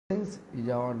is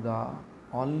the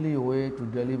only way to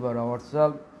deliver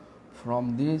ourselves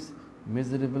from this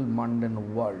miserable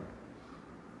mundane world.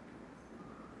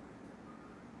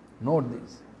 Note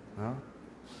this. Huh?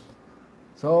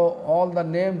 So all the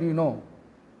name do you know?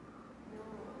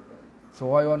 So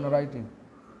why you are not writing?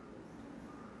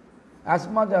 As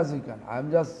much as you can. I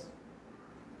am just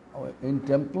in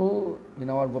temple, in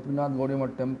our Gopinath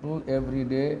Gaudiya temple, every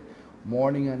day,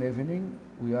 morning and evening,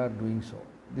 we are doing so.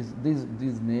 These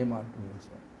names are doing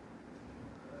so.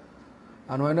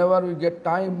 And whenever we get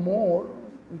time more,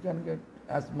 we can get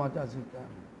as much as we can.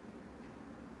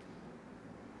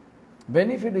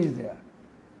 Benefit is there.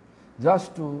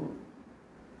 Just to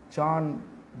chant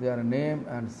their name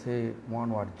and say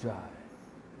one word, Jai.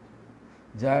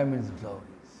 Jai means glories.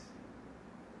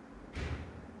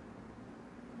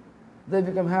 They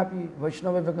become happy,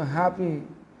 Vaishnava become happy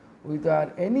with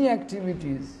our any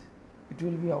activities, it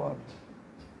will be our,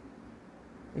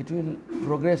 it will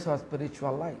progress our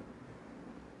spiritual life.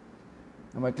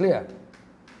 Am I clear?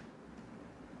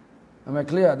 Am I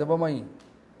clear, Devamai?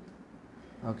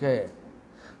 Okay.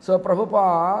 So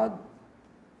Prabhupada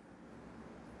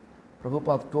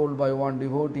told by one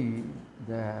devotee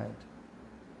that,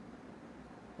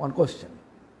 one question,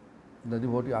 the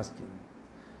devotee asking,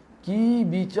 কি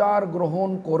বিচার গ্রহণ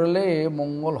করলে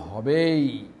মঙ্গল হবেই?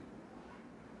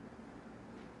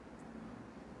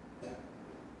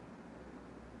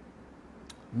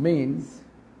 Means,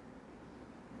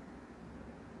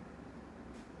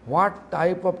 what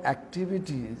type of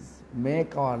activities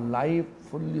make our life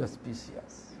fully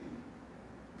auspicious?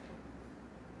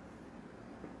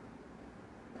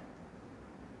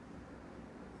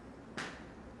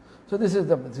 So this is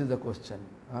the question.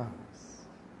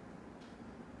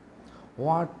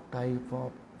 What type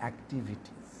of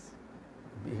activities?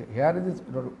 Here is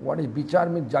what is vichar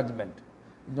means judgment.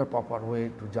 In a proper way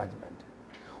to judgment.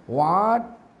 What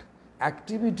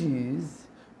activities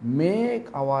make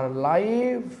our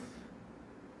life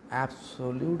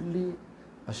absolutely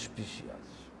auspicious?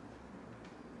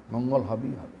 Mongol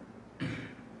hobby.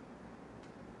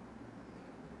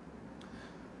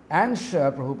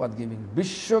 Answer Prabhupada giving,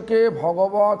 Bishwake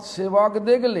Bhagavat Sevak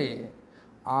Degle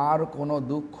আর কোনো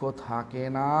দুঃখ থাকে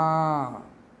না।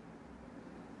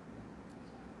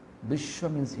 বিশ্ব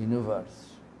means universe.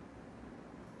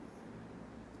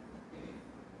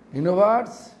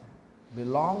 Universe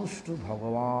belongs to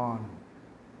Bhagavan,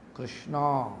 Krishna.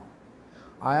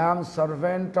 I am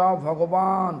servant of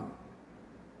Bhagavan.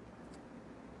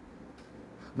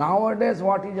 Nowadays,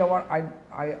 what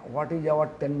is our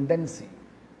tendency?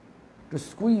 To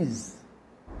squeeze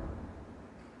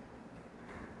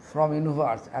from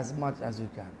universe as much as you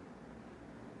can.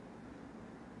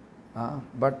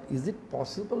 But is it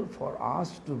possible for us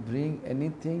to bring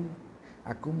anything,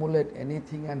 accumulate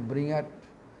anything and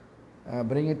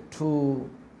bring it to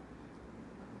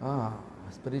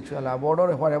spiritual abode or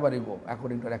wherever you go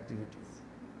according to our activities?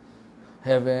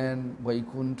 Heaven,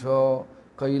 Vaikuntha,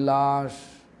 Kailash,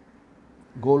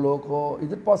 Goloko,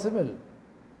 is it possible?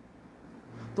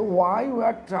 So why we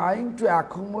are trying to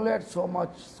accumulate so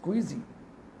much squeezing?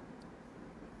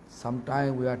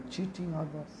 Sometimes we are cheating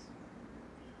others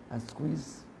and squeeze.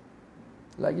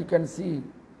 Like you can see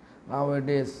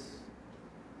nowadays,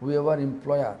 whoever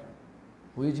employer,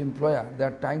 which employer, they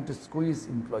are trying to squeeze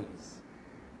employees.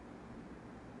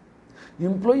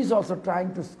 Employees also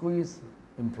trying to squeeze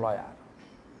employer.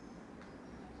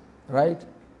 Right?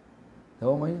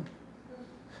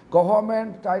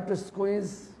 Government try to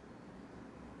squeeze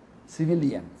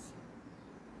civilians.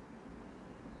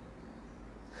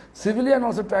 Civilian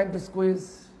also trying to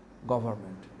squeeze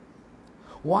government.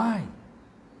 Why?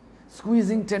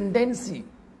 Squeezing tendency.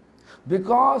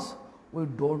 Because we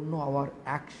don't know our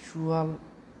actual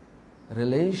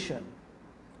relation.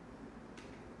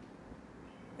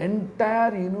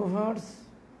 Entire universe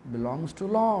belongs to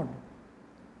Lord.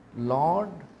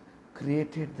 Lord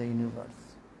created the universe.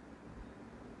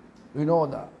 We know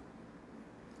that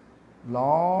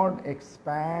Lord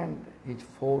expand His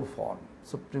four forms.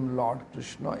 Supreme Lord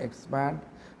Krishna expand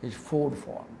His four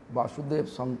forms. Vasudev,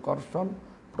 Sankarshan,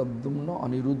 Pradyumna,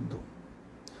 Aniruddha.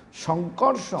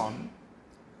 Sankarshan,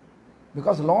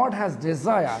 because Lord has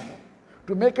desired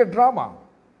to make a drama.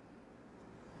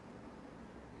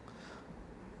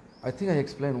 I think I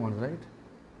explained once, right?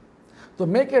 To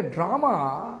make a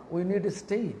drama, we need a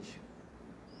stage.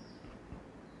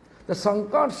 The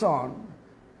Sankarshan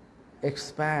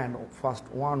expand first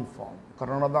one form,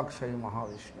 Karanadakshayi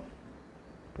Mahavishnu.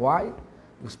 Why?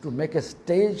 Is to make a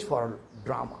stage for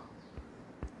drama.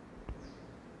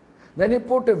 Then he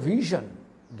put a vision,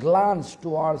 glance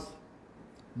towards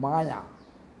Maya.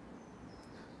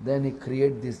 Then he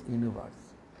creates this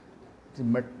universe.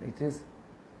 It is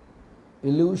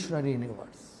illusionary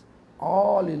universe.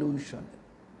 All illusion.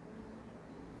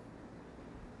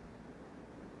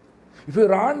 If you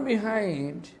run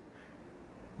behind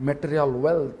material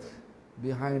wealth,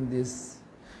 behind this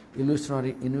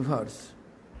illusionary universe,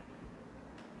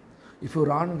 if you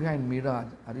run behind mirage,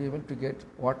 are you able to get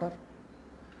water?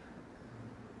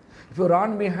 If you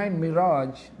run behind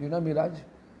mirage, you know mirage?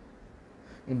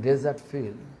 In desert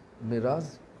field, mirage,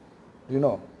 you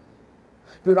know.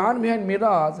 If you run behind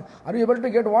mirage, are you able to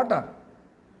get water?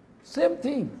 Same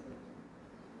thing.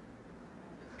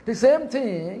 The same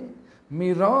thing,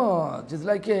 mirage is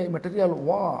like a material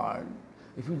world.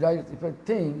 If I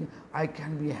think I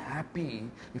can be happy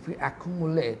if we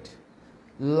accumulate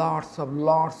lots of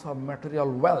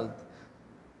material wealth,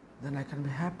 then I can be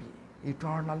happy,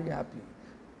 eternally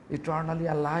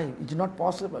alive. It's not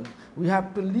possible. We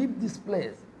have to leave this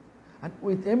place. And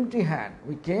with empty hand,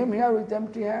 we came here with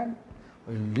empty hand,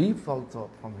 we leave also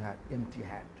from here empty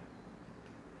hand.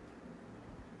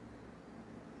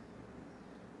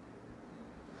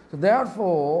 So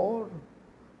therefore,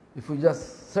 if we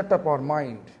just set up our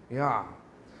mind,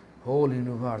 whole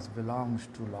universe belongs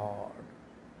to Lord.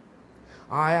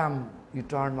 I am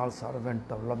eternal servant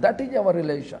of Lord. That is our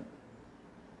relation.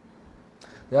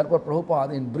 Therefore,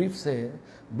 Prabhupada in brief say,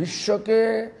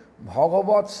 Vishwake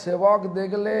Bhagavat Sevak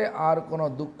degle ar kono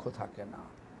dukkha thake na.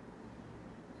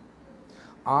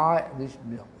 This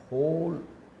whole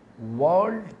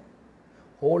world,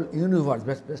 whole universe,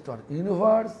 best or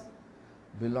universe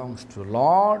belongs to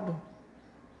Lord.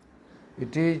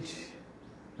 It is,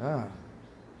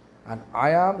 and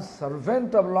I am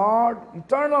servant of Lord,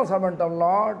 eternal servant of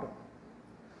Lord.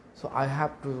 So I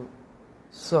have to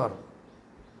serve.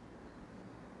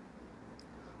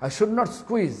 I should not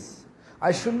squeeze.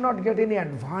 I should not get any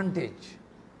advantage.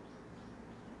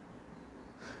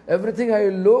 Everything I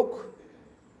look,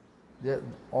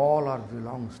 all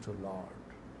belongs to Lord.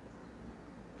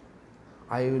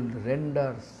 I will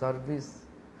render service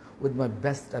with my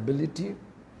best ability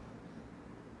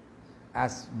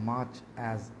as much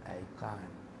as I can.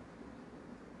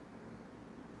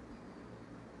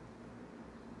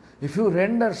 If you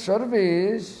render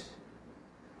service,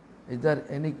 is there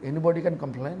anybody can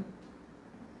complain?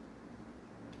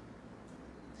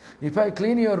 If I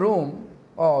clean your room,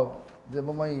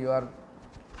 Devamai, you are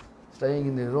staying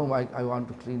in the room, I want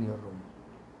to clean your room.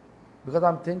 Because I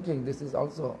am thinking this is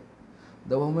also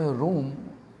Devamai room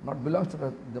not belongs to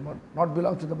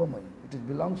Devamai. It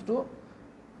belongs to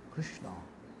Krishna.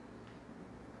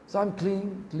 So I am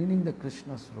cleaning the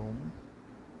Krishna's room.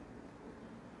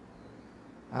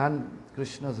 And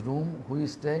Krishna's room, who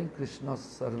is staying? Krishna's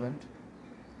servant.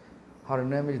 Her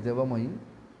name is Devamai.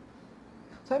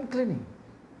 So I am cleaning.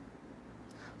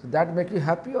 So that makes you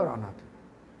happy or unhappy?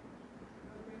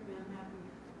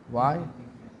 Why? I would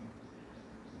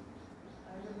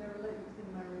never let you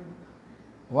clean my room.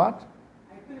 What?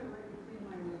 I couldn't let you clean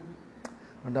my room.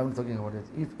 And I'm talking about it.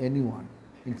 If anyone,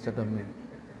 instead of me,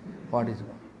 what is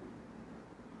wrong?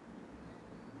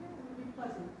 It would be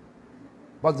pleasant.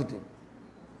 Positive.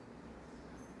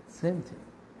 Same thing.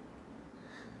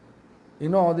 You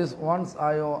know, this once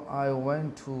I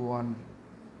went to one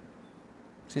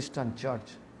Christian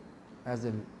church, as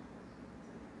a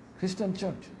Christian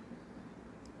church.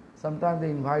 Sometimes they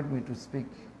invite me to speak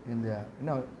in their,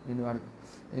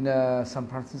 in San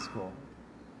Francisco.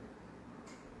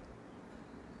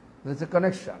 There is a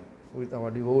connection with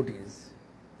our devotees.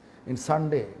 In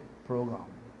Sunday program,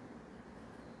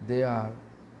 they are,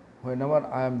 whenever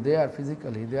I am there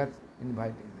physically, they are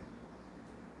inviting me.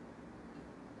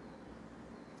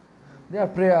 Their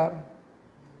prayer,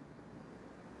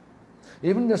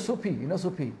 even the Sufi,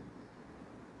 Sufi.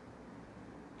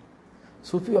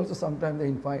 Sufi also sometimes they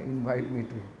invite me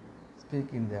to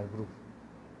speak in their group.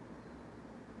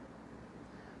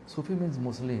 Sufi means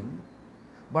Muslim,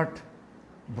 but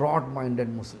broad-minded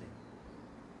Muslim.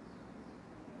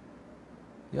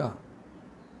 Yeah.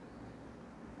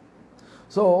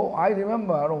 So I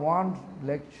remember one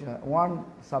lecture, one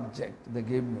subject they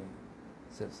gave me,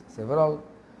 several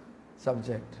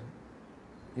subjects.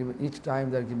 Each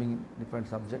time they are giving different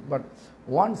subject, but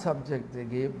one subject they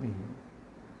gave me,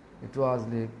 it was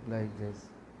like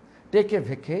this: take a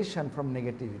vacation from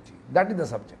negativity. That is the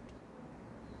subject.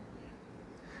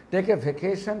 Take a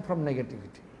vacation from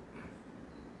negativity.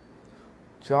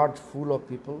 Church full of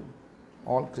people,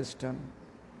 all Christian.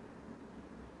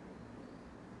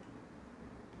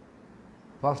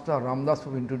 Pastor Ramdas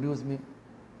will introduce me.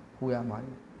 Who am I?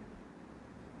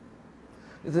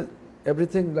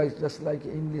 Everything just like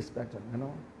English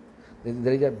pattern,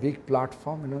 There is a big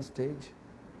platform, stage.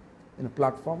 in a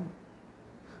platform.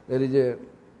 There is a,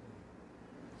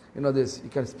 this, you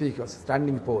can speak a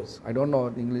standing pose. I don't know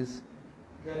English.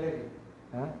 Gallery.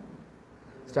 Huh?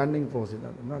 Standing pose,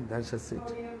 no, that's a seat.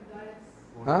 Podium, guys.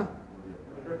 Huh?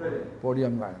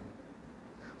 Podium guy.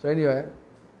 So anyway,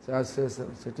 so I was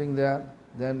sitting there,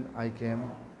 then I came.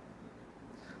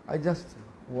 I just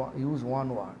use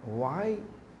one word. Why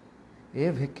a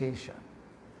vacation?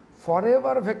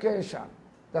 Forever vacation.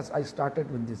 That's I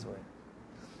started with this way.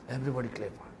 Everybody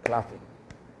clapping.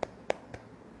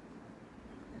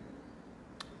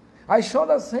 I saw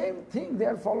the same thing they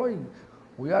are following.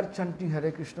 We are chanting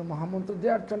Hare Krishna Mahamantra, they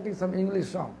are chanting some English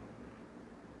song.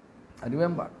 I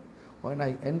remember when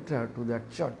I entered to that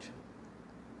church,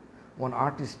 one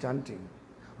artist chanting,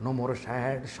 no more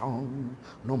sad song,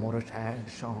 no more sad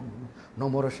song, no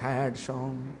more sad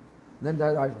song. Then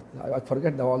I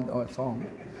forget all the song,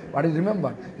 but I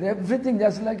remember everything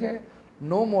just like a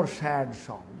no more sad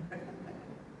song.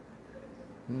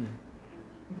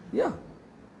 Yeah.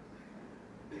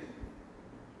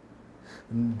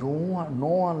 No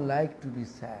one like to be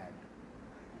sad.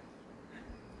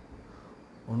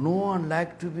 No one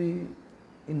like to be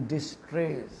in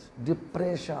distress,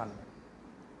 depression.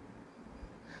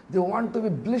 They want to be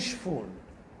blissful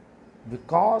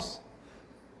because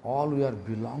all we are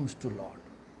belongs to Lord.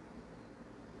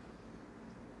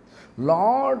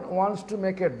 Lord wants to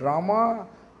make a drama,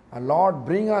 and Lord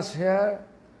bring us here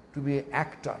to be an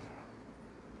actor.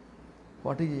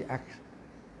 What is act?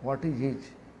 What is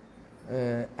his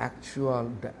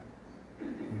actual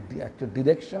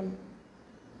direction?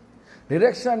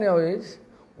 Direction is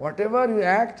whatever you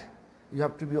act, you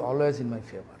have to be always in my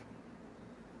favor.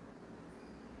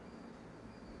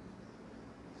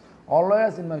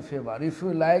 Always in my favor. If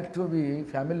you like to be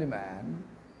family man,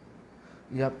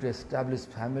 you have to establish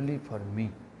family for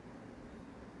me.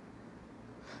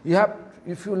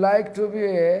 If you like to be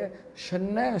a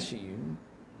sannyasi,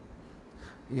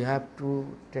 you have to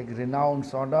take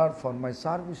renounce order for my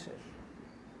services.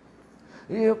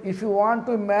 If you want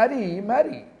to marry,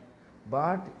 marry.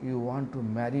 But you want to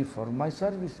marry for my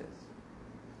services.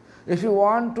 If you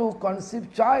want to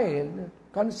conceive child,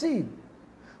 conceive.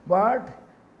 But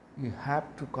you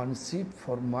have to conceive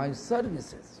for my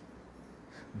services.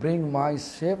 Bring my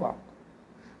seva.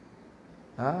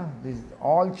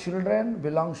 All children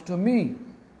belongs to me,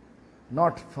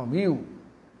 not from you.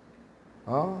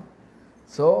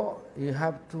 So you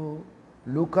have to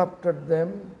look after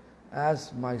them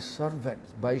as my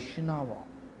servants, Vaishnava.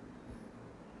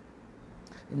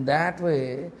 In that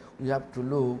way, we have to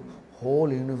look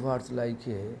whole universe like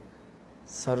a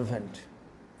servant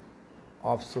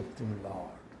of Supreme Lord.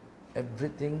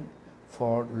 Everything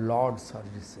for Lord's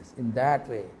services. In that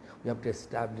way, we have to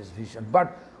establish vision.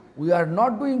 But we are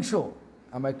not doing so.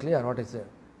 Am I clear what I say?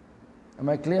 Am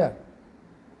I clear?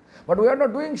 But we are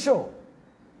not doing so.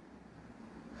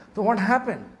 So what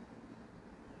happened?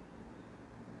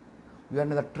 We are in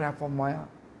the trap of Maya.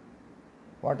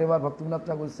 Whatever Bhaktivinoda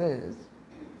Thakur says,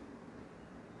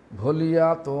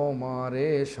 Bholiya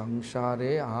tomare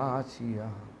samsare achiya.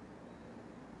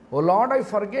 Oh Lord, I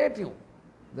forget you.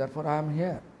 Therefore I am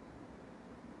here.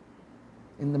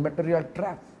 In the material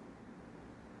trap.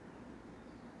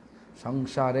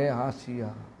 Samsare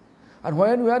achiya. And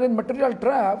when we are in material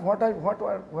trap, what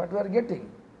we are getting?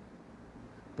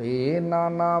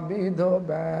 Penana vidho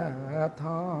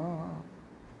batha.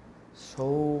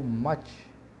 So much.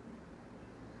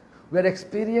 We are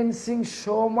experiencing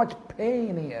so much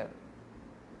pain here.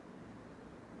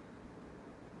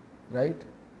 Right?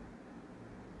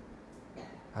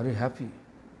 Are you happy?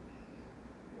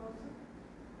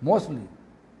 Mostly.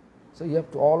 So you have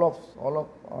to all of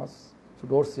us should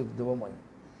worship Devamaya.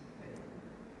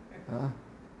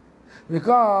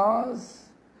 Because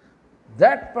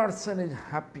that person is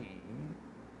happy,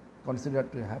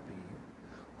 considered to be happy,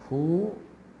 who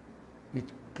is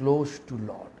close to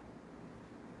Lord.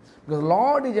 Because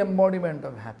Lord is embodiment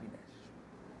of happiness.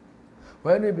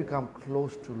 When we become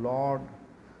close to Lord,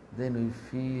 then we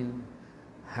feel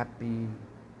happy,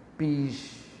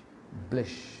 peace,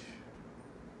 blissful.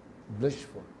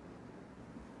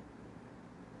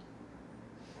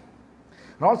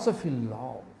 And also feel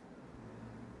love.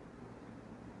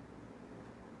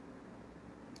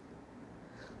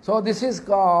 So this is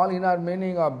called inner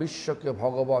meaning of Vishwakya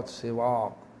Bhagavat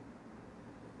Seva.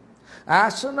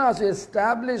 As soon as we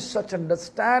establish such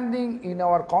understanding in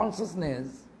our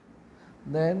consciousness,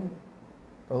 then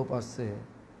Prabhupada says,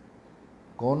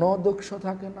 Kono duksha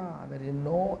thake na, there is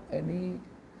no any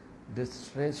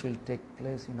distress will take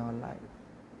place in our life.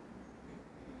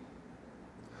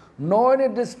 No any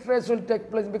distress will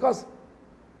take place because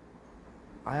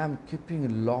I am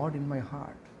keeping Lord in my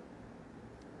heart.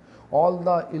 All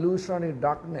the illusionary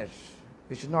darkness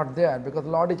is not there because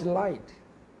Lord is light.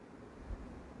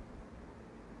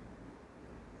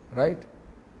 Right?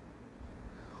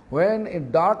 When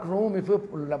in dark room, if you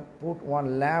put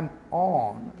one lamp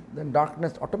on, then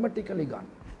darkness automatically gone.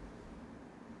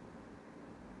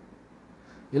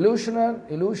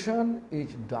 Illusion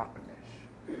is darkness.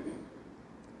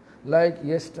 Like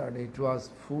yesterday, it was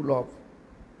full of,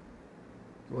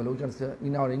 well, we can say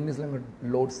in our English language,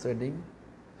 load shedding,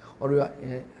 or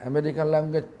American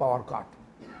language, power cut.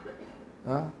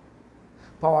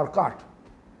 Power cut.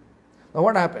 Now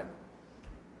what happened?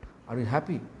 Are you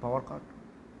happy? Power cut.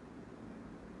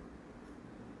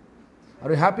 Are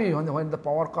you happy when the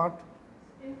power cut?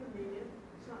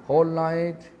 Whole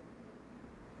night,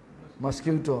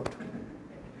 mosquito.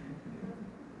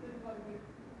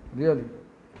 Really?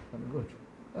 Good.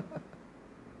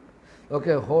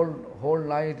 Okay, whole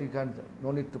night you can,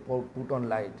 no need to put on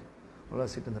light. Or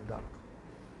sit in the dark.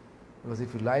 Because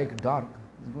if you like dark,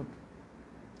 it's good.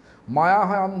 Maya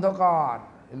hai andhakar,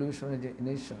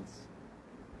 illusions.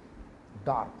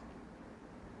 Dark.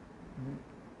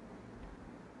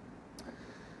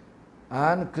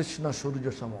 And Krishna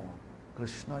Surya Samo.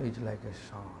 Krishna is like a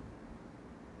sun.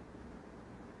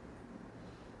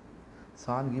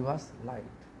 Sun gives us light.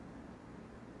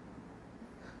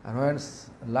 And when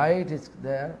light is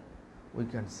there, we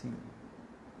can see.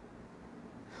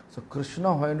 So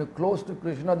Krishna, when you're close to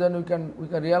Krishna, then we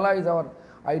can realize our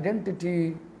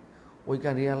identity, we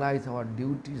can realize our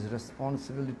duties,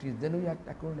 responsibilities, then we act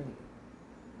accordingly.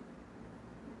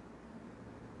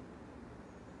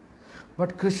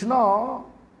 But Krishna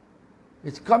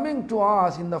is coming to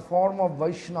us in the form of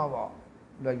Vaishnava,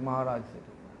 like Maharaj said.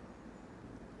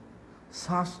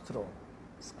 Shastra,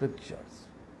 scriptures.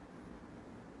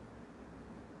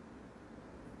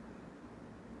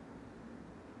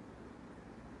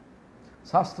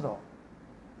 Shastra.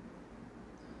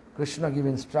 Krishna gives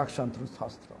instruction through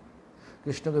Shastra.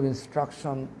 Krishna gives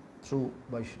instruction through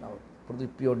Vaishnava, for the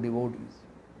pure devotees.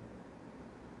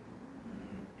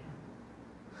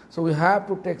 So we have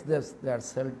to take their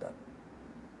shelter.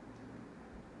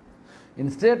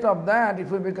 Instead of that,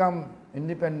 if we become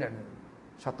independent,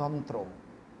 Shatantro,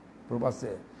 Prabhupada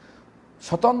says,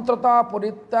 Shatantrata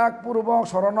parityag purvak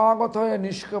saranagat hoye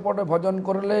nishkapate bhajan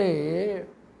korle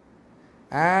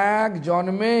এক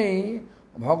জন্মেই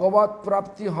ভগবত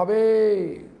প্রাপ্তি হবে।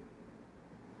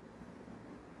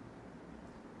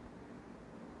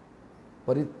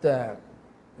 Parityag,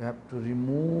 we have to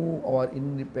remove our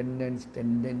independence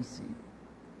tendency,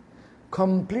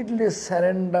 completely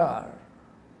surrender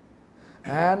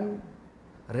and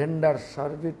render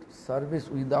service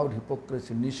without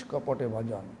hypocrisy, nishkapate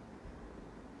bhajan.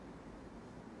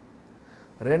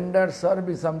 Render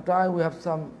service, sometimes we have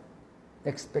some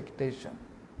expectation,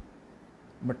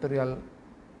 material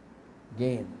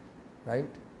gain,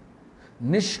 right?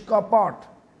 Nishkapat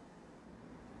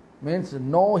means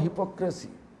no hypocrisy.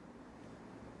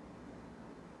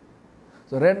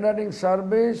 So rendering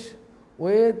service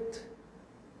with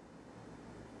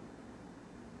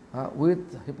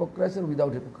hypocrisy or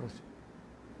without hypocrisy?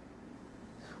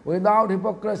 Without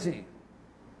hypocrisy.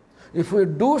 If we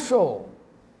do so,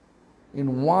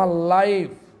 in one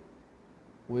life,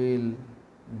 we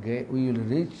will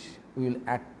reach, we will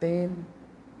attain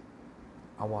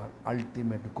our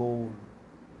ultimate goal.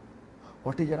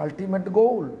 What is your ultimate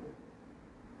goal?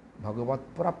 Bhagavat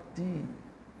Prapti,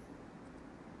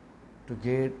 to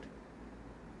get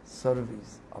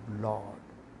service of Lord.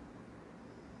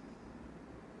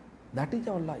 That is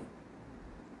our life.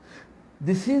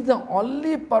 This is the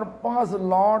only purpose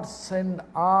Lord sent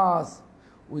us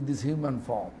with this human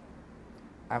form.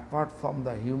 Apart from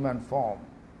the human form,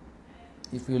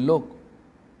 if you look,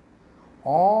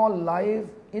 all life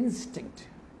instinct,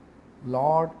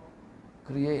 Lord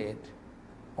create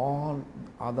all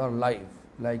other life,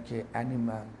 like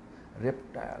animal,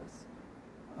 reptiles,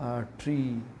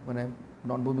 tree,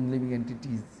 non-moving living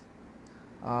entities,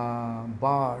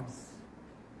 birds,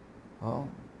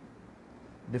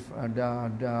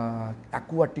 the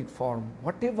aquatic form,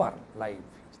 whatever life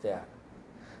is there.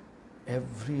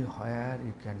 Everywhere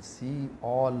you can see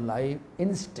all life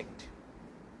instinct.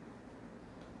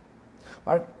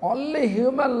 But only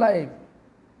human life,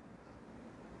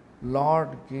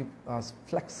 Lord give us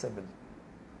flexible.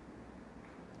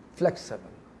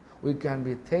 We can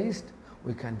be theist,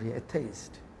 we can be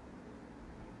atheist.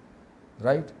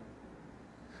 Right?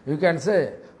 You can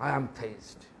say, I am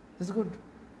theist. It's good.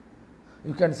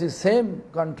 You can see same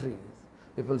countries,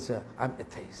 people say, I am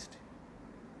atheist.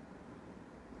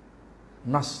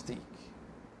 Nastik.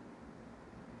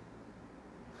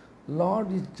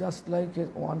 Lord is just like a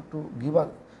want to give us,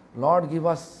 Lord give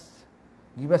us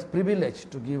privilege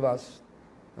to give us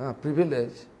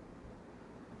privilege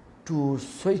to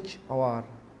switch our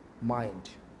mind.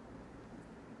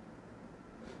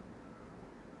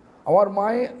 Our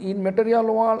mind, in material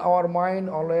world, our mind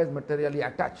always materially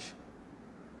attached,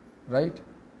 right?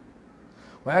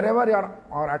 Wherever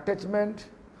our attachment,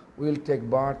 we will take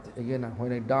birth again.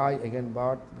 When I die, again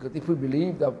birth. Because if we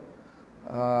believe the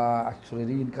actually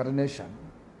reincarnation,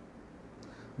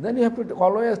 then you have to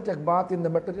always take birth in the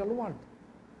material world.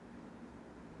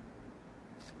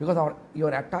 Because your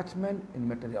attachment in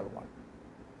material world.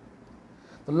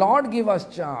 The Lord gave us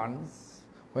chance.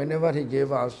 Whenever He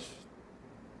gave us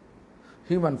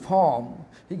human form,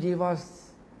 He gave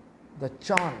us the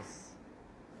chance.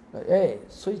 Hey,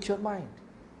 switch your mind.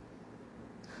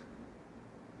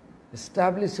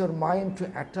 Establish your mind to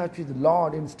attach with the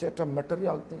Lord instead of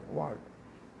material world.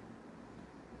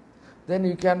 Then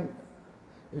you can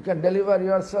deliver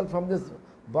yourself from this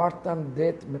birth and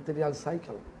death material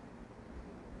cycle.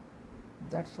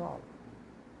 That's all.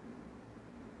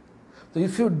 So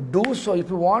if you do so, if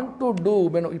you want to do,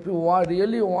 if you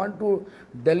really want to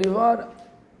deliver,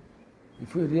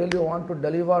 if we really want to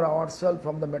deliver ourselves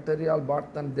from the material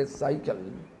birth and death cycle,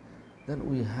 then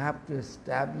we have to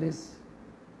establish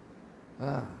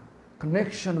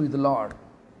connection with the Lord.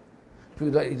 If we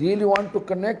really want to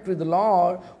connect with the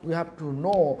Lord, we have to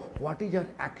know what is our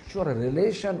actual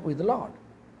relation with the Lord.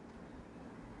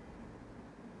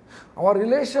 Our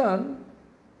relation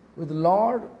with the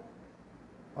Lord,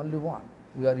 only one.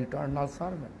 We are eternal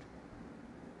servant.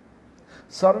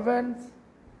 Servants,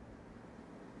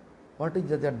 what is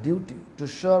their duty? To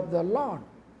serve the Lord.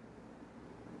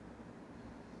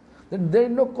 Then there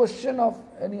is no question of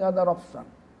any other option.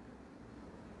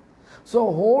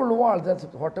 So whole world, that's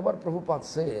whatever Prabhupada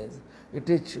says, it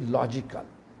is logical.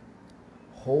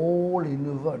 Whole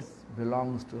universe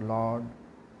belongs to Lord.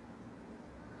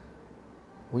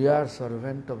 We are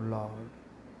servant of Lord.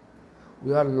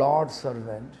 We are Lord's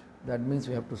servant. That means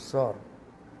we have to serve.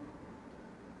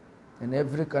 In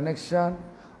every connection,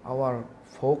 our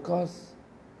focus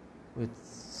with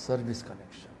service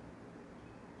connection.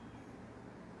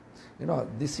 You know,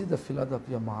 this is the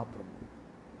philosophy of Mahaprabhu.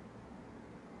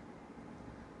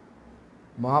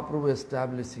 Mahaprabhu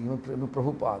establishing, even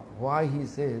Prabhupada, why he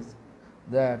says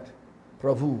that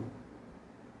Prabhu,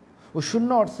 we should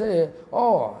not say,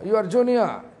 oh, you are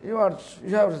junior, you are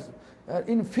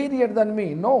inferior than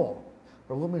me. No.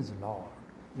 Prabhu means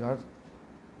Lord.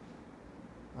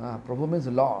 Prabhu means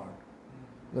Lord.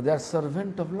 They are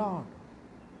servant of Lord.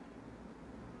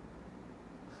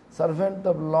 Servant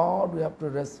of Lord, we have to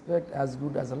respect as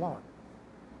good as a Lord.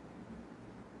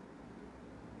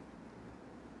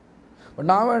 But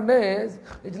nowadays,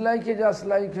 it's like just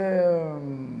like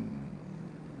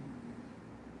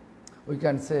we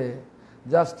can say,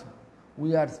 just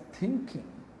we are thinking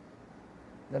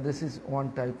that this is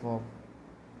one type of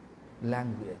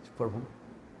language for who?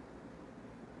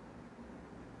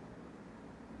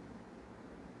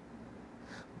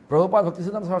 Prabhupada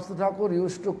Bhaktisiddhanta Saraswati Thakur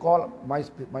used to call, my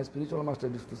spiritual master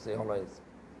used to say always,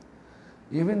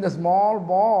 even the small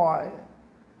boy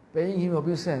paying him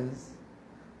obeisance,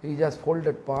 he just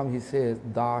folded palm, he says,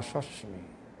 Dasashmi.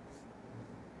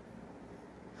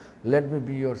 Let me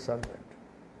be your servant.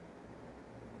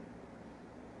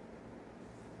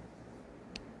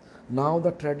 Now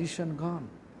the tradition gone.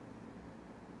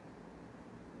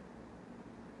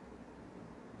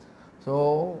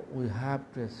 So we have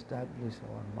to establish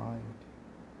our mind.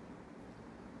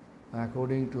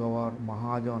 According to our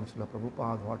Mahajan, Srila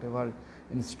Prabhupada, whatever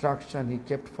instruction he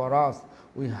kept for us,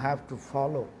 we have to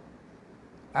follow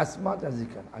as much as he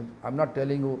can. I'm not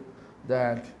telling you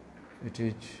that it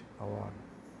is our,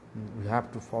 we have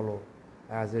to follow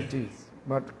as it is.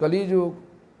 But Kali Yuga,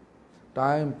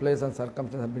 time, place and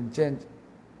circumstances have been changed.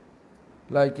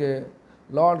 Like a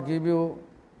Lord give you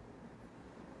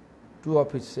two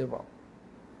of his seva.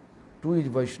 Two is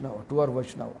Vaishnava, two are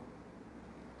Vaishnava.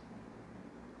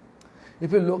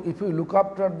 If you look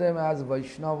after them as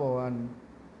Vaishnava and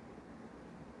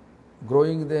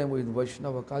growing them with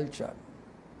Vaishnava culture,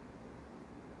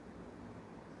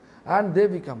 and they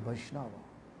become Vaishnava.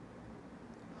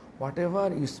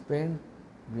 Whatever you spend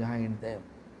behind them,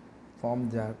 from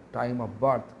their time of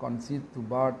birth, conceived to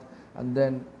birth, and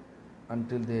then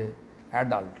until they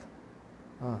adult,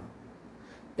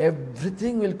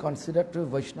 everything will consider to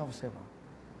Vaishnava Seva.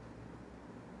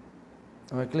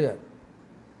 Am I clear?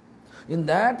 In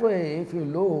that way, if you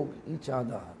look each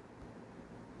other,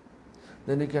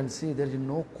 then you can see there is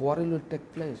no quarrel will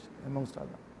take place amongst other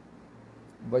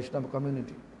Vaishnava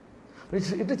community.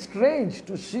 It is strange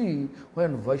to see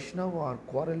when Vaishnava are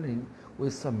quarreling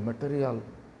with some material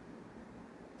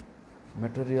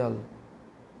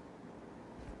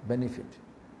benefit.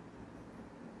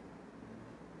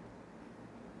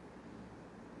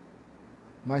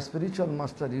 My spiritual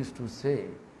master used to say,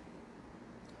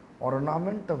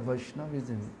 ornament of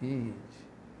Vaishnavism is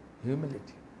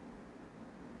humility.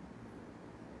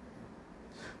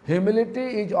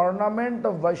 Humility is ornament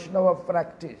of Vaishnava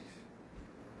practice.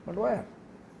 But where?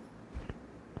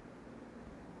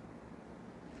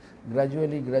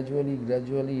 Gradually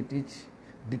it is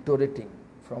deteriorating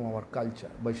from our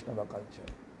culture, Vaishnava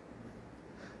culture,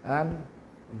 and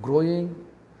growing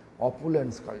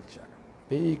opulence culture.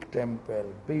 Big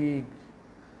temple, big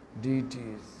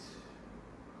deities,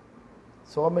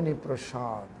 so many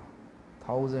prasad,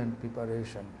 1,000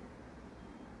 preparation.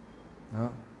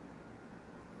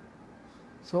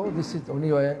 So this is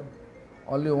only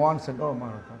one sentence.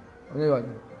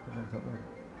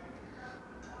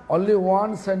 Only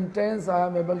one sentence I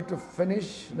am able to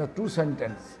finish. No, two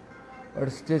sentences. But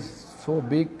it is so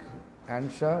big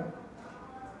answer.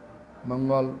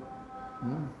 Mangal.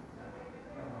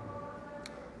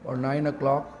 Or 9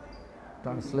 o'clock,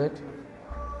 translate.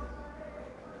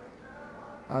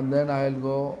 And then I will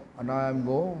go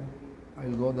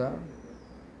there.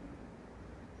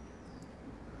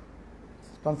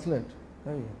 Translate.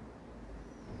 Hey.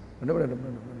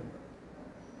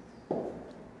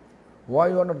 Why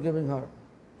you are not giving her?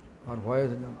 Or why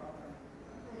is it not?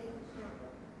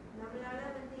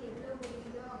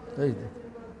 Hey.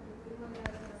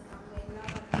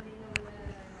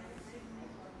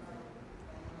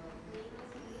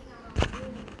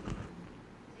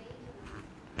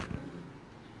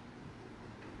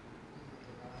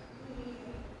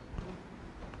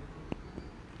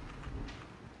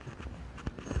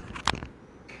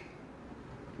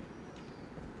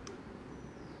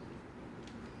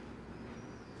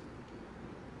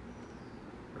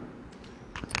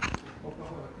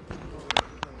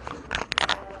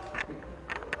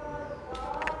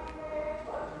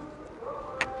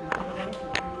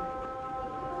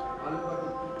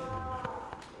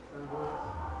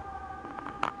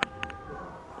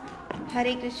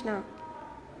 Hare Krishna.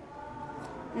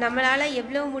 நம்மளால்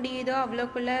எவ்வளோ முடியுதோ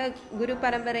அவ்வளோக்குள்ள குரு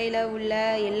பரம்பரையில் உள்ள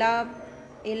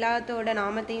எல்லாத்தோட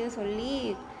நாமத்தையும் சொல்லி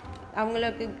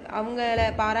அவங்கள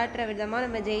பாராட்டுற விதமாக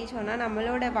நம்ம ஜெயிச்சோன்னா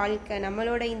நம்மளோட வாழ்க்கை,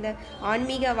 நம்மளோட இந்த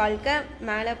ஆன்மீக வாழ்க்கை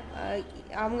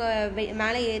அவங்க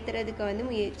மேலே ஏற்றுறதுக்கு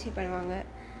முயற்சி பண்ணுவாங்க.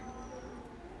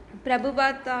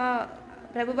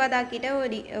 பிரபுபாதா கிட்ட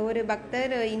ஒரு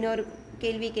பக்தர் இன்னொரு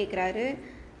கேள்வி கேட்குறாரு.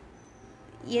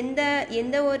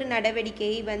 எந்த ஒரு நடவடிக்கை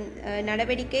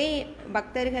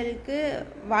பக்தர்களுக்கு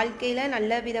வாழ்க்கையில்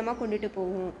நல்ல விதமாக கொண்டுட்டு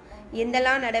போகும்,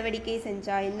 எந்தெல்லாம் நடவடிக்கை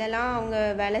செஞ்சால், எந்தெல்லாம் அவங்க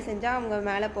வேலை செஞ்சால் அவங்க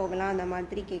மேலே போகலாம், அந்த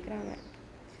மாதிரி கேட்குறாங்க.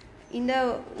 இந்த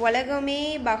உலகமே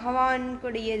பகவான்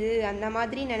கூடியது அந்த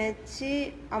மாதிரி நினச்சி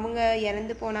அவங்க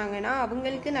இறந்து போனாங்கன்னா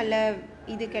அவங்களுக்கு நல்ல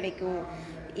இது கிடைக்கும்.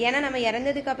 ஏன்னா நம்ம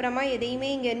இறந்ததுக்கு அப்புறமா எதையுமே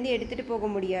இங்கேருந்து எடுத்துகிட்டு போக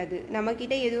முடியாது,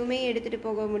 நம்மக்கிட்ட எதுவுமே எடுத்துகிட்டு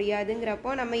போக முடியாதுங்கிறப்போ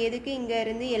நம்ம எதுக்கு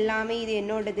இங்கேருந்து எல்லாமே இது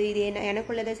என்னோடது, இது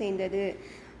எனக்குள்ளதை சேர்ந்தது.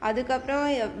 அதுக்கப்புறம்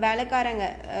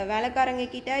வேலைக்காரங்க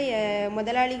கிட்ட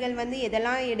முதலாளிகள்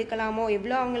எதெல்லாம் எடுக்கலாமோ,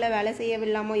 எவ்வளோ அவங்கள வேலை செய்ய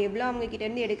விடலாமோ, எவ்வளோ அவங்க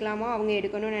கிட்டேருந்து எடுக்கலாமோ அவங்க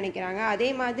எடுக்கணும்னு நினைக்கிறாங்க. அதே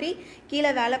மாதிரி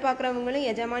கீழே வேலை பார்க்குறவங்களும்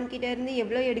எஜமான் கிட்டேருந்து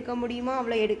எவ்வளோ எடுக்க முடியுமோ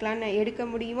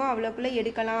அவ்வளோக்குள்ளே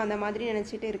எடுக்கலாம், அந்த மாதிரி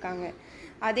நினச்சிட்டு இருக்காங்க.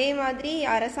 அதே மாதிரி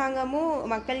அரசாங்கமும்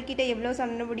மக்கள்கிட்ட எவ்வளோ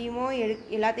சொல்ல முடியுமோ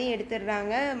எல்லாத்தையும்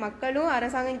எடுத்துடுறாங்க. மக்களும்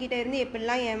அரசாங்கம் இருந்து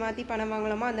எப்படிலாம் ஏமாற்றி பணம்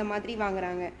வாங்கலாமோ அந்த மாதிரி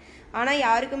வாங்குறாங்க. ஆனால்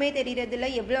யாருக்குமே தெரியறதில்ல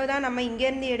எவ்வளோதான் நம்ம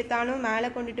இங்கேருந்து எடுத்தாலும் மேலே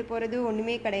கொண்டுட்டு போகிறது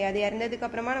ஒன்றுமே கிடையாது.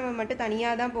 இறந்ததுக்கப்புறமா நம்ம மட்டும்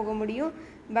தனியாக தான் போக முடியும்.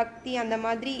 பக்தி அந்த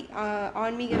மாதிரி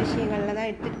ஆன்மீக விஷயங்களில்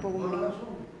தான் எடுத்துகிட்டு போக முடியும்.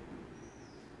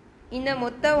 இந்த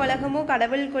மொத்த உலகமும்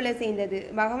கடவுளுக்குள்ள சேர்ந்தது.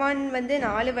 பகவான்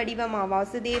 4 வடிவமா,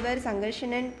 வாசுதேவர்,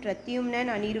 சங்கர்ஷணன், பிரத்யும்னன்,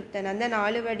 அனிருத்தன். அந்த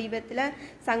 4 வடிவத்தில்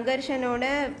சங்கர்ஷனோட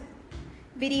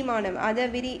விரிமானம், அதை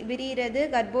விரிகிறது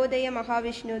கர்ப்போதய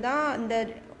மகாவிஷ்ணு தான். அந்த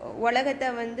உலகத்தை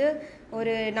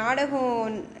ஒரு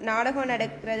நாடகம்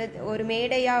நடக்கிறது ஒரு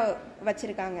மேடையாக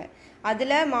வச்சுருக்காங்க.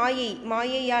 அதில்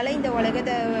மாயையால் இந்த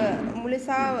உலகத்தை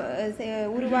முழுசாக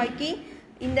உருவாக்கி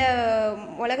இந்த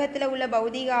உலகத்தில் உள்ள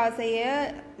பௌதிக ஆசையை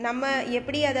நம்ம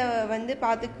எப்படி அதை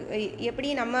எப்படி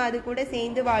நம்ம அது கூட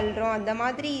சேர்ந்து வாழ்கிறோம் அந்த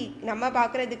மாதிரி நம்ம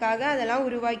பார்க்குறதுக்காக அதெல்லாம்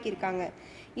உருவாக்கியிருக்காங்க.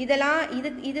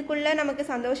 இதுக்குள்ளே நமக்கு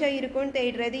சந்தோஷம் இருக்கும்னு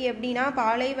தேடுறது எப்படின்னா,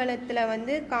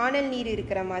 பாலைவனத்தில் காணல் நீர்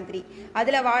இருக்கிற மாதிரி,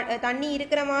 அதில் தண்ணி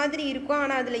இருக்கிற மாதிரி இருக்கும்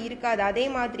ஆனால் அதில் இருக்காது. அதே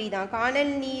மாதிரி தான்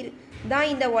காணல் நீர்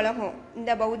தான் இந்த உலகம்,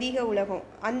 இந்த பௌதீக உலகம்.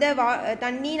 அந்த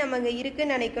தண்ணி நமக்கு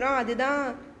இருக்குன்னு நினைக்கிறோம், அதுதான்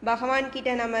பகவான் கிட்ட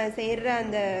நம்ம சேர்ற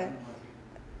அந்த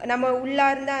நம்ம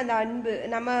உள்ளார்ந்த அந்த அன்பு,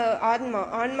 நம்ம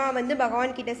ஆன்மா வந்து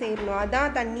பகவான் கிட்ட சேரணும்.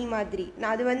 அதான் தண்ணி மாதிரி.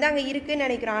 அது வந்து அங்கே இருக்குன்னு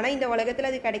நினைக்கிறோம். ஆனால் இந்த உலகத்தில்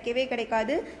அது கிடைக்கவே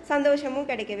கிடைக்காது, சந்தோஷமும்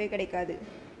கிடைக்கவே கிடைக்காது.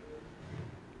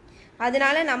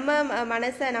 அதனால நம்ம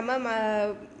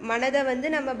மனதை வந்து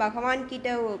நம்ம பகவான் கிட்ட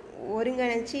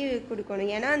ஒருங்கிணைச்சி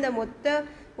கொடுக்கணும். ஏன்னா அந்த மொத்த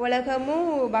உலகமும்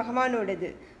பகவானோடது.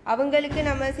 அவங்களுக்கு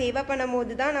நம்ம சேவை பண்ணும்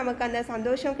போது தான் நமக்கு அந்த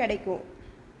சந்தோஷம் கிடைக்கும்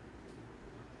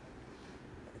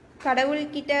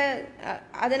கடவுள்கிட்ட.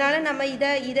 அதனால நம்ம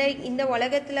இந்த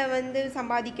உலகத்துல வந்து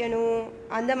சம்பாதிக்கணும்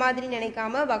அந்த மாதிரி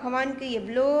நினைக்காம பகவானுக்கு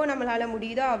எவ்வளோ நம்மளால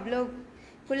முடியுதோ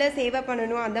அவ்வளோக்குள்ள சேவை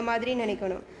பண்ணணும் அந்த மாதிரி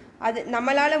நினைக்கணும். அது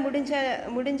நம்மளால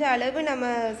முடிஞ்ச அளவு நம்ம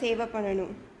சேவை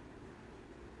பண்ணணும்.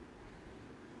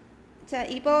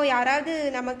 இப்போ யாராவது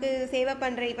நமக்கு சேவை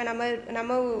பண்ற, இப்போ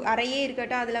நம்ம அறையே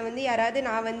இருக்கட்டும், அதுல வந்து யாராவது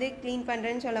நான் வந்து கிளீன்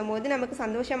பண்றேன்னு சொல்லும் போது நமக்கு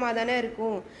சந்தோஷமா தானே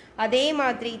இருக்கும். அதே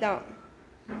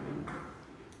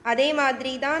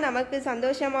மாதிரி தான் நமக்கு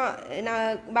சந்தோஷமா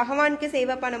பகவானுக்கு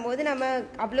சேவை பண்ணும்போது நம்ம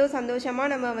அவ்வளோ சந்தோஷமா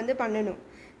நம்ம வந்து பண்ணணும்.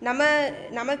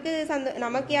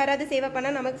 நமக்கு யாராவது சேவை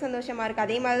பண்ணால் நமக்கு சந்தோஷமா இருக்கு.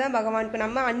 அதே மாதிரி தான் பகவானுக்கு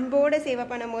நம்ம அன்போட சேவை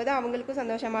பண்ணும் போது அவங்களுக்கும்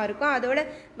சந்தோஷமா இருக்கும். அதோட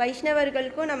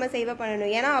வைஷ்ணவர்களுக்கும் நம்ம சேவை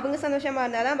பண்ணணும். ஏன்னா அவங்க சந்தோஷமா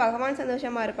இருந்தால் தான் பகவான்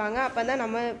சந்தோஷமா இருப்பாங்க. அப்போ தான்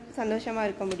நம்ம சந்தோஷமா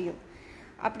இருக்க முடியும்.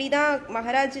 அப்படிதான்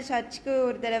மகாராஜ் சர்ச்சுக்கு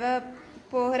ஒரு தடவை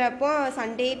போகிறப்போ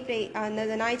சண்டே அந்த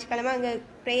ஞாயிற்றுக்கிழமை அங்கே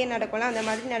ப்ரேயர் நடக்கலாம். அந்த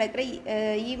மாதிரி நடக்கிற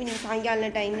ஈவினிங் சாயங்கால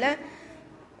டைமில்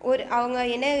அவங்க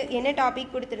என்ன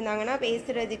டாபிக் கொடுத்துருந்தாங்கன்னா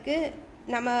பேசுகிறதுக்கு,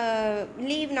 நம்ம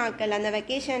லீவ் நாட்கள் அந்த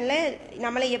வெக்கேஷனில்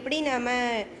நம்மளை எப்படி நம்ம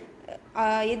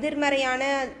எதிர்மறையான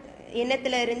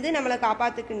எண்ணத்துல இருந்து நம்மளை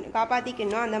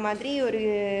காப்பாற்றிக்கணும் அந்த மாதிரி ஒரு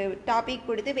டாபிக்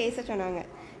கொடுத்து பேச சொன்னாங்க.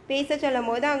 பேச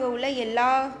சொல்லும் போது அங்கே உள்ள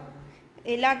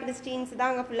எல்லா கிறிஸ்டின்ஸ் தான்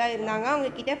அங்கே ஃபுல்லாக இருந்தாங்க.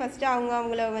 அவங்கக்கிட்ட ஃபஸ்ட்டு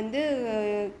அவங்கள வந்து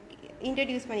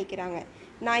இன்ட்ரடியூஸ் பண்ணிக்கிறாங்க,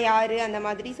 நான் யார் அந்த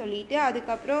மாதிரி சொல்லிட்டு.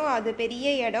 அதுக்கப்புறம் அது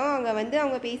பெரிய இடம், அங்கே வந்து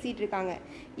அவங்க பேசிகிட்டு இருக்காங்க.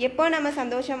 எப்போ நம்ம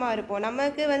சந்தோஷமாக இருப்போம்,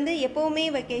 நமக்கு வந்து எப்போவுமே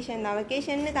வெக்கேஷன் தான்.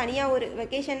 வெக்கேஷன்னு தனியாக ஒரு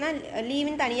வெக்கேஷன்னா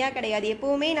லீவுன்னு தனியாக கிடையாது.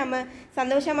 எப்போவுமே நம்ம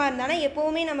சந்தோஷமாக இருந்தாலும்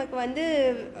எப்போவுமே நமக்கு வந்து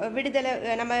விடுதலை,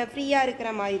 நம்ம ஃப்ரீயாக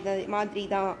இருக்கிற மாதிரி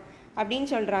தான் அப்படின்னு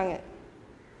சொல்கிறாங்க.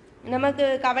 நமக்கு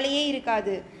கவலையே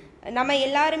இருக்காது. நம்ம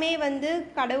எல்லாருமே வந்து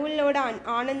கடவுளோட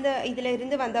ஆனந்த இதில்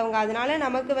இருந்து வந்தவங்க. அதனால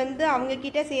நமக்கு வந்து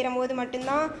அவங்கக்கிட்ட சேரும் போது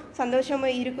மட்டும்தான் சந்தோஷம்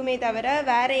இருக்குமே தவிர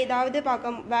வேறு ஏதாவது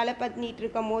வேலை பண்ணிட்டு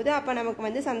இருக்கும் போது அப்போ நமக்கு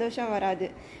வந்து சந்தோஷம் வராது.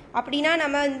 அப்படின்னா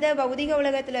நம்ம இந்த பௌதிக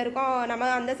உலகத்தில் இருக்கோம்,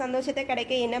 நம்ம அந்த சந்தோஷத்தை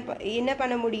கிடைக்க என்ன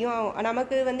பண்ண முடியும்,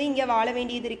 நமக்கு வந்து இங்கே வாழ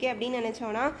வேண்டியது இருக்கே அப்படின்னு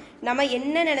நினச்சோன்னா நம்ம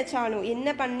என்ன நினச்சாலும்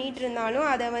என்ன பண்ணிட்டு இருந்தாலும்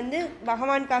அதை வந்து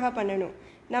பகவானுக்காக பண்ணணும்.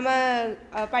 நம்ம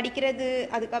படிக்கிறது,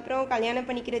 அதுக்கப்புறம் கல்யாணம்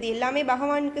பண்ணிக்கிறது எல்லாமே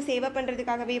பகவானுக்கு சேவை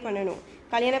பண்ணுறதுக்காகவே பண்ணணும்.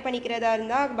 கல்யாணம் பண்ணிக்கிறதா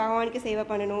இருந்தால் பகவானுக்கு சேவை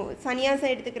பண்ணணும்.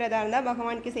 சன்னியாசம் எடுத்துக்கிறதா இருந்தால்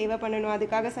பகவானுக்கு சேவை பண்ணணும்,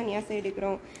 அதுக்காக சன்னியாசம்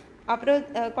எடுக்கிறோம். அப்புறம்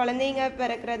குழந்தைங்க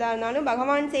பிறக்கிறதா இருந்தாலும்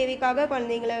பகவான் சேவைக்காக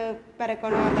குழந்தைங்கள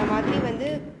பிறக்கணும். அந்த மாதிரி வந்து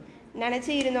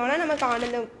நினச்சி இருந்தோன்னா நமக்கு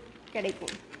ஆனந்தம்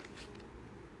கிடைக்கும்.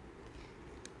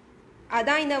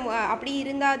 அதான் அப்படி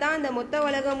இருந்தால் தான் இந்த மொத்த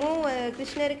உலகமும்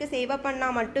கிருஷ்ணருக்கு சேவை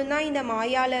பண்ணால் மட்டும்தான் இந்த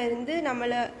மாயால இருந்து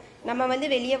நம்ம வந்து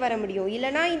வெளியே வர முடியும்.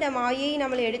 இல்லைனா இந்த மாயை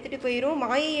நம்மளை எடுத்துகிட்டு போயிடும்.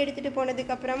 மாயை எடுத்துகிட்டு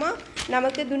போனதுக்கப்புறமா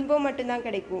நமக்கு துன்பம் மட்டும்தான்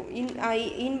கிடைக்கும்.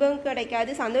 இன்பம்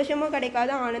கிடைக்காது, சந்தோஷமும்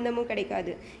கிடைக்காது, ஆனந்தமும்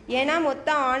கிடைக்காது. ஏன்னா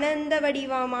மொத்த ஆனந்த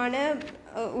வடிவமான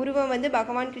உருவம் வந்து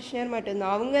பகவான் கிருஷ்ணர்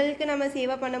மட்டும்தான். அவங்களுக்கு நம்ம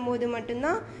சேவை பண்ணும் போது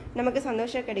மட்டும்தான் நமக்கு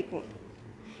சந்தோஷம் கிடைக்கும்.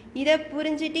 இதை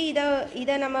புரிஞ்சுட்டு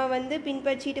இதை நம்ம வந்து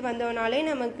பின்பற்றிட்டு வந்தோம்னாலே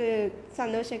நமக்கு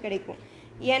சந்தோஷம் கிடைக்கும்.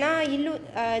 ஏன்னா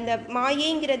இந்த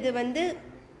மாயைங்கிறது வந்து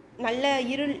நல்ல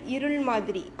இருள்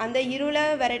மாதிரி. அந்த இருளை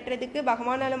விரட்டுறதுக்கு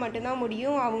பகவானால் மட்டும்தான்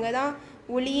முடியும். அவங்க தான்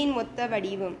ஒளியின் மொத்த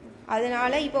வடிவம்.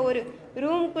 அதனால இப்போ ஒரு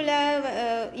ரூம்குள்ளே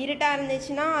இருட்டாக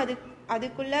இருந்துச்சுன்னா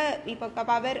அதுக்குள்ளே இப்போ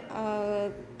பவர்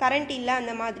கரண்ட் இல்லை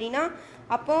அந்த மாதிரினா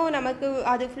அப்போது நமக்கு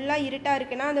அது ஃபுல்லாக இருட்டாக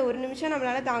இருக்குன்னா அந்த ஒரு நிமிஷம்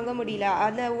நம்மளால் தாங்க முடியல.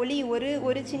 அந்த ஒளி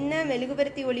ஒரு சின்ன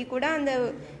மெழுகுவர்த்தி ஒளி கூட அந்த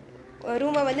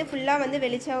ரூமை வந்து ஃபுல்லாக வந்து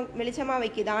வெளிச்சமாக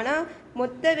வைக்குது. ஆனால்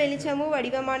மொத்த வெளிச்சமும்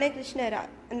வடிவமான கிருஷ்ணர்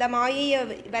அந்த மாயையை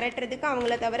விரட்டுறதுக்கு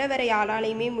அவங்கள தவிர வேறு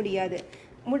யாராலையுமே முடியாது.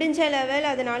 முடிஞ்ச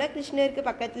லெவல் அதனால கிருஷ்ணருக்கு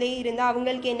பக்கத்துலேயே இருந்தால்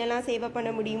அவங்களுக்கு என்னெல்லாம் சேவை பண்ண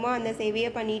முடியுமோ அந்த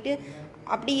சேவையை பண்ணிட்டு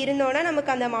அப்படி இருந்தோன்னா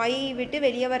நமக்கு அந்த மாயையை விட்டு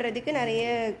வெளியே வர்றதுக்கு நிறைய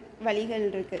வழிகள்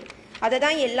இருக்குது. அதை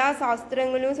தான் எல்லா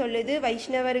சாஸ்திரங்களும் சொல்லுது,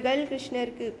 வைஷ்ணவர்கள்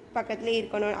கிருஷ்ணருக்கு பக்கத்துலேயே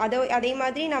இருக்கணும். அதே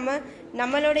மாதிரி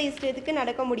நம்மளோட இஷ்டத்துக்கு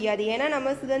நடக்க முடியாது. ஏன்னா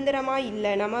நம்ம சுதந்திரமாக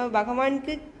இல்லை, நம்ம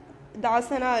பகவானுக்கு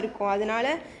தாசனாக இருக்கோம்.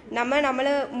 அதனால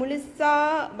நம்மளை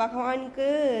முழுசாக பகவானுக்கு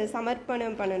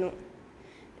சமர்ப்பணம் பண்ணணும்.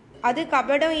 அது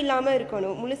கபடம் இல்லாமல்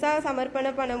இருக்கணும். முழுசாக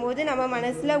சமர்ப்பணம் பண்ணும்போது நம்ம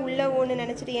மனசில் உள்ள ஒன்று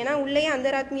நினச்சிட்டு, ஏன்னா உள்ளே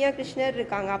அந்தராத்மியாக கிருஷ்ணர்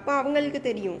இருக்காங்க, அப்போ அவங்களுக்கு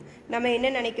தெரியும் நம்ம என்ன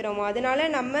நினைக்கிறோமோ. அதனால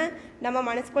நம்ம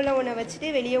மனசுக்குள்ளே ஒன்றை வச்சுட்டு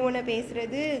வெளியே ஒன்று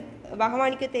பேசுகிறது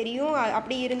பகவானுக்கு தெரியும்.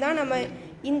 அப்படி இருந்தால் நம்ம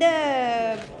இந்த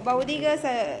பௌதிக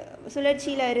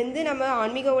சுழற்சியில இருந்து நம்ம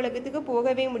ஆன்மீக உலகத்துக்கு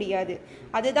போகவே முடியாது.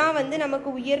 அதுதான் வந்து நமக்கு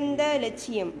உயர்ந்த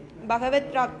லட்சியம், பகவத்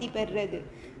பிராப்தி பெறுறது.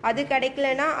 அது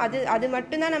கிடைக்கலனா அது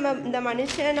மட்டும்தான் நம்ம இந்த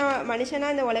மனுஷனா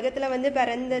இந்த உலகத்துல வந்து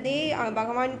பிறந்ததே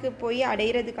பகவானுக்கு போய்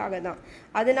அடையிறதுக்காக தான்.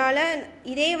 அதனால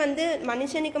இதே வந்து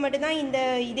மனுஷனுக்கு மட்டும்தான் இந்த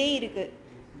இதே இருக்கு,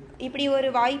 இப்படி ஒரு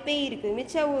வாய்ப்பே இருக்கு.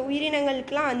 மிச்ச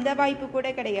உயிரினங்களுக்கெல்லாம் அந்த வாய்ப்பு கூட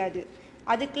கிடையாது.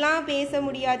 அதுக்கெலாம் பேச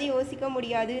முடியாது, யோசிக்க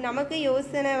முடியாது. நமக்கு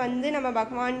யோசனை வந்து நம்ம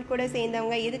பகவான் கூட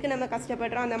சேர்ந்தவங்க, எதுக்கு நம்ம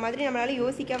கஷ்டப்படுறோம் அந்த மாதிரி நம்மளால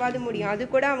யோசிக்கவாது முடியும். அது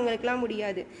கூட அவங்களுக்குலாம்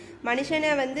முடியாது.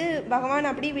 மனுஷனை வந்து பகவான்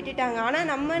அப்படி விட்டுட்டாங்க. ஆனால்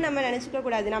நம்ம நினச்சிக்க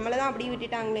கூடாது, நம்மளை தான் அப்படி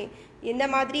விட்டுட்டாங்களே, எந்த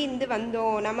மாதிரி இருந்து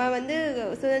வந்தோம், நம்ம வந்து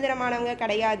சுதந்திரமானவங்க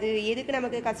கிடையாது, எதுக்கு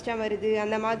நமக்கு கஷ்டம் வருது,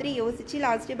 அந்த மாதிரி யோசித்து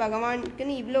லாஸ்ட்டு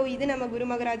பகவானுக்குன்னு இவ்வளோ இது நம்ம குரு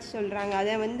மகாராஜ் சொல்கிறாங்க.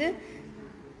 அதை வந்து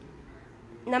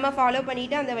நம்ம ஃபாலோ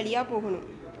பண்ணிவிட்டு அந்த வழியாக போகணும்.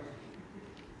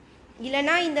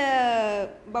 இல்லைனா இந்த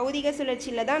பௌதிக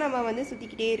சுழற்சியில் தான் நம்ம வந்து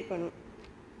சுற்றிக்கிட்டே இருக்கணும்.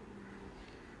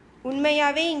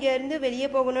 உண்மையாகவே இங்கேருந்து வெளியே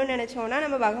போகணும்னு நினச்சோன்னா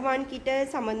நம்ம பகவான்கிட்ட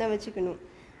சம்மந்தம் வச்சுக்கணும்.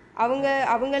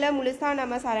 அவங்கள முழுசாக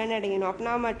நம்ம சரணடையணும்.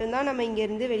 அப்படின்னா மட்டும்தான் நம்ம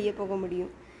இங்கேருந்து வெளியே போக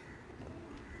முடியும்.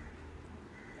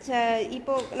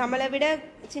 இப்போது நம்மளை விட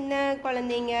சின்ன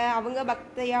குழந்தைங்க அவங்க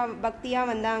பக்தியாக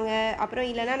வந்தாங்க, அப்புறம்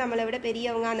இல்லைனா நம்மளை விட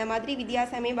பெரியவங்க, அந்த மாதிரி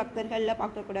வித்தியாசமே பக்தர்களில்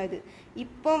பார்க்கக்கூடாது.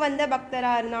 இப்போ வந்த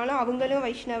பக்தராக இருந்தாலும் அவங்களும்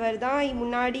வைஷ்ணவர் தான்.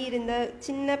 முன்னாடி இருந்த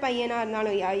சின்ன பையனாக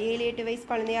இருந்தாலும் 7-8 வயசு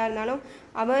குழந்தையாக இருந்தாலும்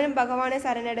அவன் பகவானை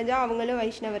சரணடைஞ்சால் அவங்களும்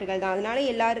வைஷ்ணவர்கள் தான். அதனால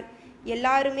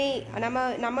எல்லாருமே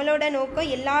நம்மளோட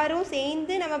நோக்கம் எல்லாரும்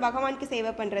சேர்ந்து நம்ம பகவானுக்கு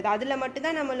சேவை பண்ணுறது. அதில்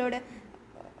மட்டும்தான் நம்மளோட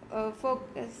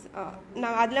ஃபோக்கஸ்,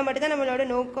 அதில் மட்டும்தான் நம்மளோட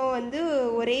நோக்கம் வந்து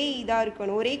ஒரே இதாக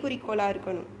இருக்கணும், ஒரே குறிக்கோளாக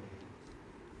இருக்கணும்.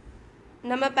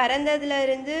 நம்ம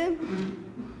பிறந்ததுலேருந்து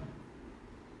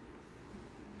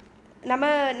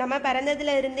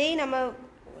இருந்தே நம்ம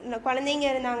குழந்தைங்க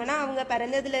இருந்தாங்கன்னா அவங்க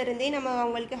பிறந்ததுல இருந்தே நம்ம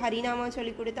அவங்களுக்கு ஹரிநாமம்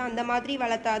சொல்லி கொடுத்து அந்த மாதிரி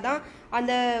வளர்த்தாதான்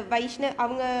அந்த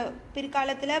அவங்க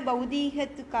பிற்காலத்துல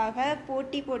பௌதீகத்துக்காக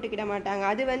போட்டி போட்டுக்கிட மாட்டாங்க.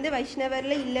 அது வந்து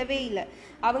வைஷ்ணவர்ல இல்லவே இல்லை.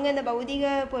 அவங்க அந்த பௌதீக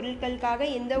பொருட்களுக்காக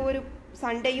எந்த ஒரு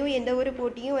சண்டையும் எந்த ஒரு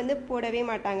போட்டியும் வந்து போடவே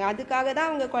மாட்டாங்க. அதுக்காக தான்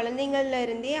அவங்க குழந்தைங்கள்ல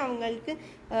இருந்தே அவங்களுக்கு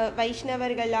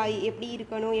வைஷ்ணவர்கள் எப்படி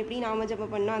இருக்கணும், எப்படி நாம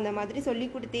ஜபம் பண்ணணும், அந்த மாதிரி சொல்லி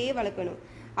கொடுத்தே வளர்க்கணும்.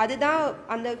 அதுதான்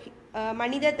அந்த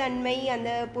மனித தன்மை, அந்த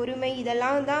பொறுமை,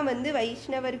 இதெல்லாம் தான் வந்து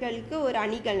வைஷ்ணவர்களுக்கு ஒரு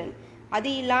அணிகலன். அது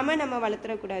இல்லாமல் நம்ம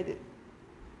வளர்த்துறக்கூடாது.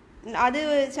 அது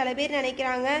சில பேர்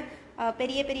நினைக்கிறாங்க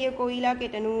பெரிய பெரிய கோயிலாக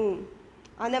கட்டணும்,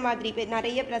 அந்த மாதிரி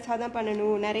நிறைய பிரசாதம்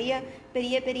பண்ணணும், நிறைய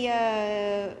பெரிய பெரிய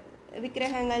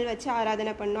விக்கிரகங்கள் வச்சு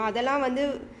ஆராதனை பண்ணணும். அதெல்லாம் வந்து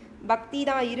பக்தி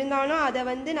தான். இருந்தாலும் அதை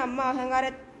வந்து நம்ம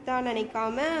அகங்காரத்தான்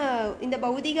நினைக்காம, இந்த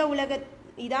பௌதிக உலக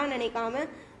இதான் நினைக்காம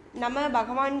நம்ம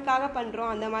பகவானுக்காக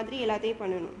பண்ணுறோம், அந்த மாதிரி எல்லாத்தையும்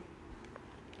பண்ணணும்.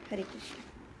 ஹரே கிருஷ்ணா.